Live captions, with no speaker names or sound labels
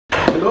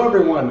Hello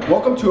everyone,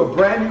 welcome to a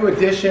brand new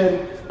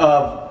edition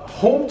of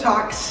Home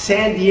Talk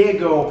San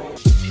Diego.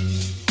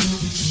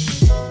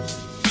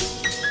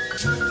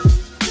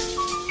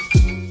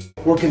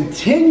 We're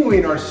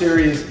continuing our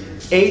series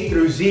A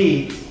through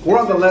Z. We're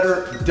on the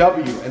letter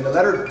W, and the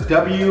letter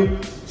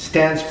W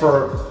stands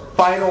for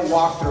final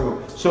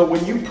walkthrough. So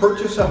when you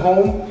purchase a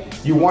home,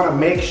 you want to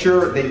make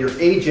sure that your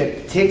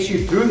agent takes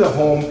you through the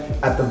home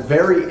at the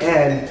very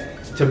end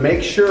to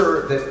make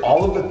sure that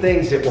all of the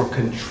things that were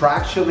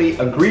contractually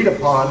agreed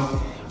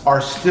upon are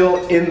still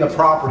in the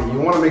property.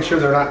 You want to make sure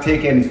they're not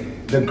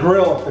taking the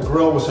grill if the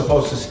grill was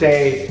supposed to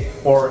stay,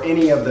 or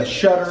any of the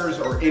shutters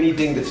or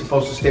anything that's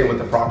supposed to stay with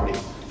the property.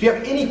 If you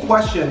have any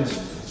questions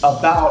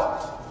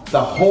about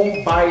the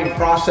home buying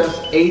process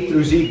A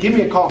through Z, give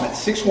me a call at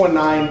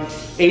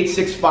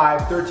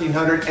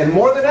 619-865-1300. And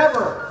more than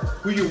ever,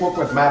 who you work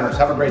with matters.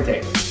 Have a great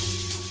day.